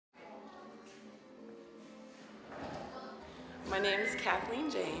My name is Kathleen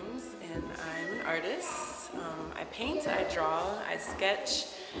James, and I'm an artist. I paint, I draw, I sketch,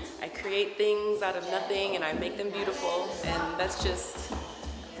 I create things out of nothing, and I make them beautiful, and that's just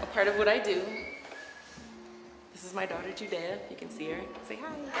a part of what I do. This is my daughter, Judea. You can see her. Say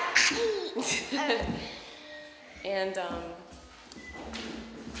hi. And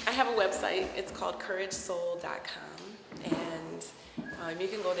I have a website. It's called CourageSoul.com, and you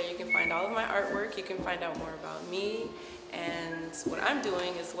can go there. You can find all of my artwork. You can find out more about me and what I'm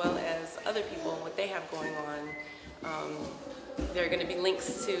doing, as well as other people and what they have going on. There are going to be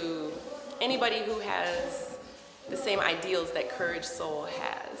links to anybody who has the same ideals that Courage Soul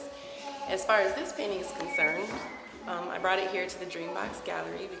has. As far as this painting is concerned, I brought it here to the Dreambox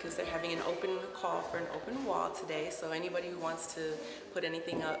Gallery because they're having an open call for an open wall today. So anybody who wants to put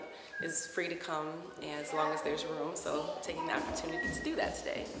anything up is free to come, as long as there's room. So taking the opportunity to do that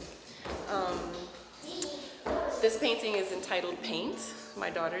today. This painting is entitled Paint. My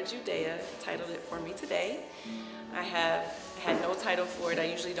daughter Judea titled it for me today. I had no title for it. I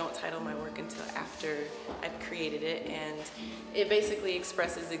usually don't title my work until after I've created it, and it basically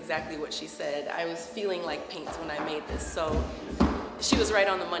expresses exactly what she said. I was feeling like paint when I made this, so she was right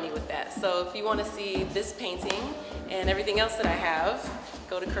on the money with that. So if you want to see this painting and everything else that I have,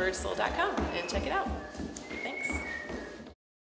 go to CourageSoul.com and check it out.